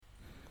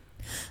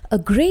A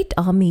great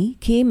army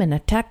came and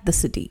attacked the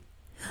city.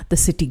 The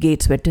city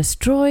gates were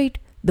destroyed,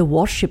 the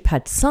warship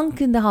had sunk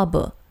in the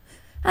harbor,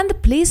 and the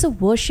place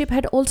of worship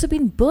had also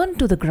been burned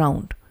to the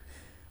ground.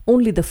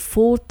 Only the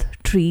fourth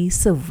tree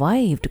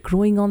survived,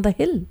 growing on the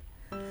hill.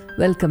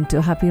 Welcome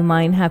to Happy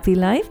Mind, Happy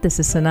Life. This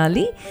is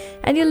Sonali,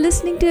 and you're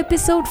listening to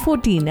episode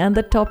 14, and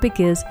the topic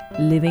is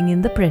Living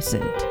in the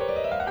Present.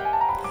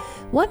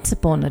 Once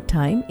upon a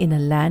time, in a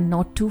land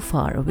not too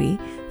far away,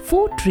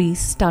 4 trees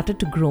started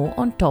to grow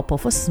on top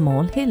of a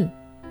small hill.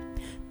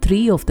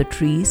 3 of the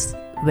trees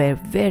were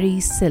very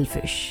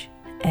selfish,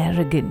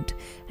 arrogant,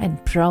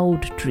 and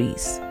proud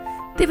trees.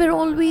 They were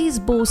always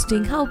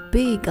boasting how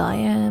big I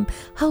am,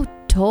 how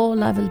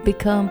tall I will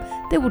become.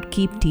 They would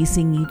keep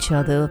teasing each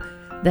other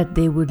that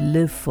they would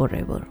live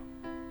forever.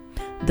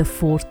 The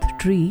 4th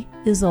tree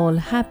is all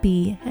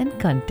happy and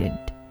content,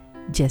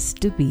 just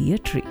to be a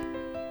tree.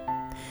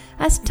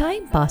 As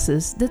time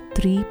passes, the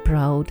 3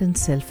 proud and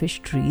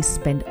selfish trees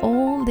spend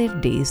all their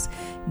days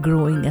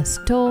growing as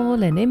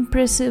tall and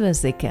impressive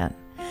as they can,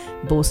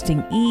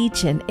 boasting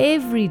each and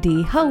every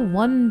day how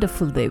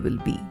wonderful they will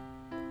be.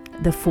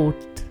 The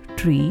 4th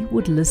tree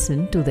would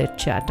listen to their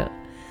chatter.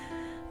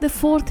 The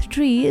 4th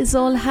tree is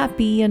all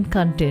happy and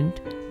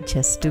content,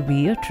 just to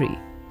be a tree.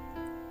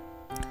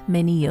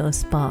 Many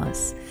years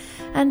pass,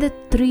 and the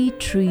 3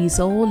 trees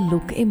all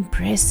look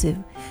impressive,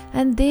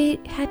 and they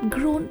had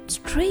grown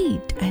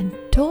straight and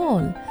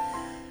tall.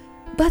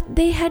 But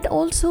they had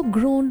also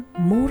grown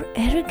more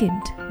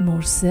arrogant,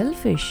 more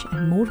selfish,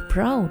 and more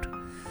proud.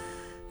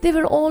 They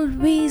were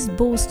always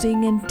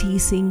boasting and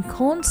teasing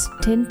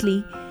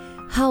constantly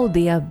how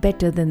they are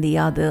better than the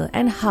other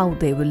and how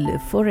they will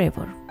live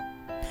forever.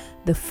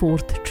 The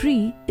 4th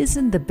tree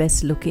isn't the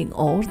best looking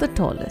or the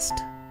tallest.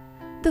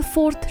 The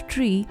 4th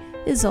tree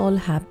is all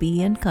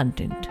happy and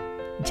content,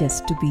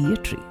 just to be a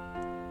tree.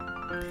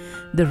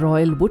 The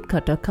royal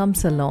woodcutter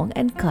comes along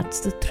and cuts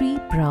the 3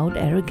 proud,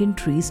 arrogant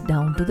trees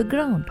down to the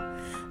ground.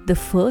 The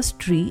first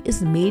tree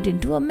is made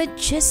into a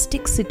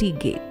majestic city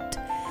gate.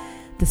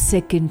 The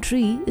second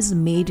tree is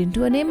made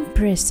into an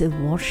impressive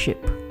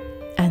warship.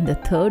 And the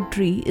 3rd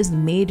tree is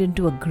made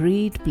into a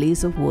great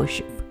place of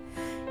worship.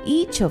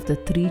 Each of the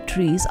 3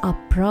 trees are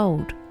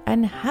proud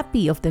and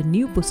happy of their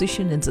new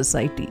position in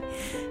society.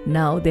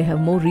 Now they have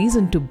more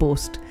reason to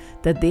boast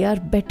that they are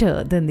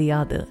better than the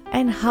other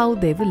and how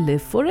they will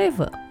live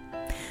forever.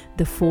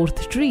 The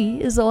 4th tree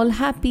is all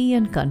happy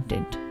and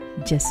content,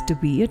 just to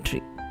be a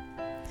tree.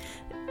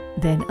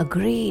 Then a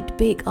great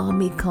big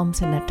army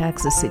comes and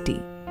attacks the city.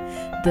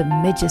 The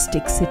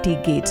majestic city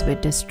gates were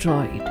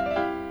destroyed.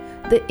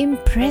 The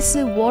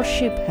impressive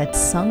warship had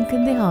sunk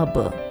in the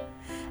harbor,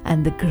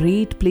 and the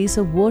great place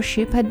of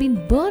worship had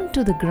been burned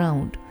to the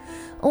ground.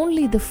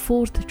 Only the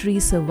 4th tree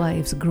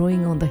survives,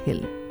 growing on the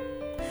hill.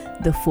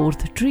 The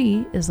 4th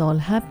tree is all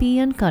happy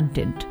and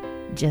content,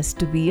 just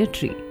to be a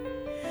tree.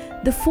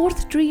 The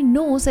 4th tree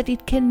knows that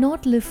it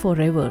cannot live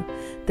forever,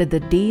 that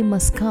the day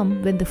must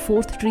come when the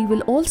 4th tree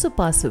will also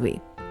pass away.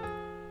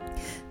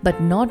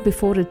 But not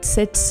before it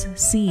sets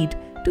seed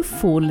to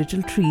 4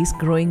 little trees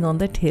growing on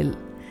that hill,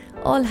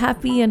 all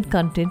happy and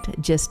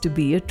content, just to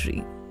be a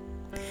tree.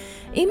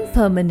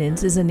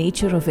 Impermanence is the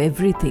nature of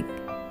everything.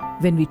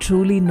 When we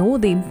truly know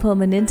the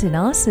impermanence in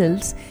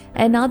ourselves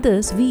and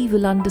others, we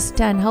will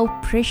understand how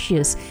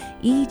precious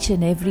each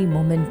and every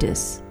moment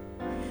is.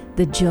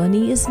 The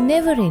journey is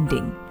never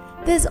ending.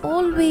 There's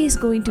always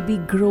going to be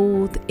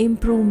growth,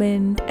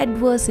 improvement,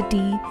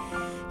 adversity.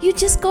 You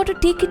just got to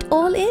take it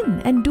all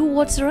in and do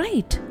what's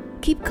right.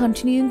 Keep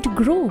continuing to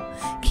grow.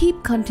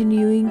 Keep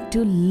continuing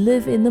to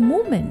live in the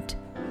moment.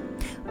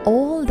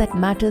 All that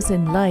matters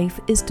in life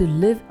is to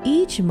live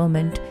each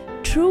moment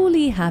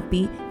truly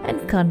happy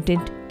and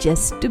content,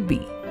 just to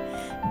be.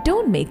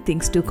 Don't make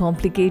things too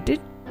complicated.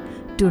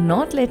 Do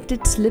not let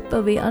it slip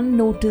away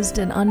unnoticed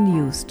and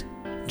unused.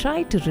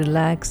 Try to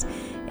relax,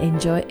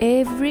 enjoy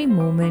every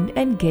moment,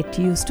 and get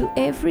used to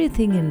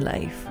everything in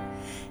life.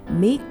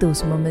 Make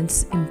those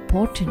moments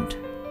important,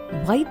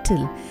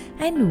 vital,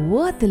 and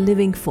worth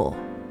living for.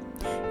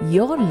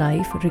 Your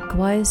life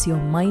requires your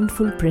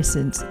mindful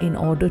presence in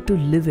order to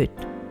live it.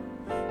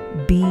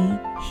 Be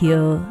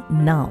here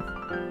now.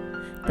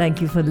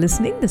 Thank you for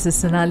listening. This is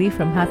Sonali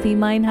from Happy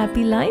Mind,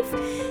 Happy Life,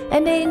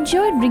 and I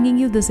enjoyed bringing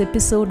you this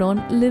episode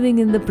on living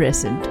in the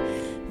present.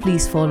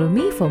 Please follow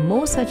me for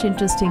more such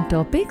interesting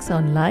topics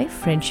on life,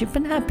 friendship,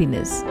 and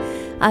happiness.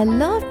 I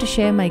love to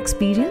share my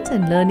experience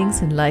and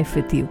learnings in life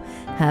with you.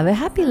 Have a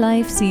happy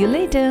life. See you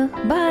later.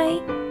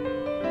 Bye.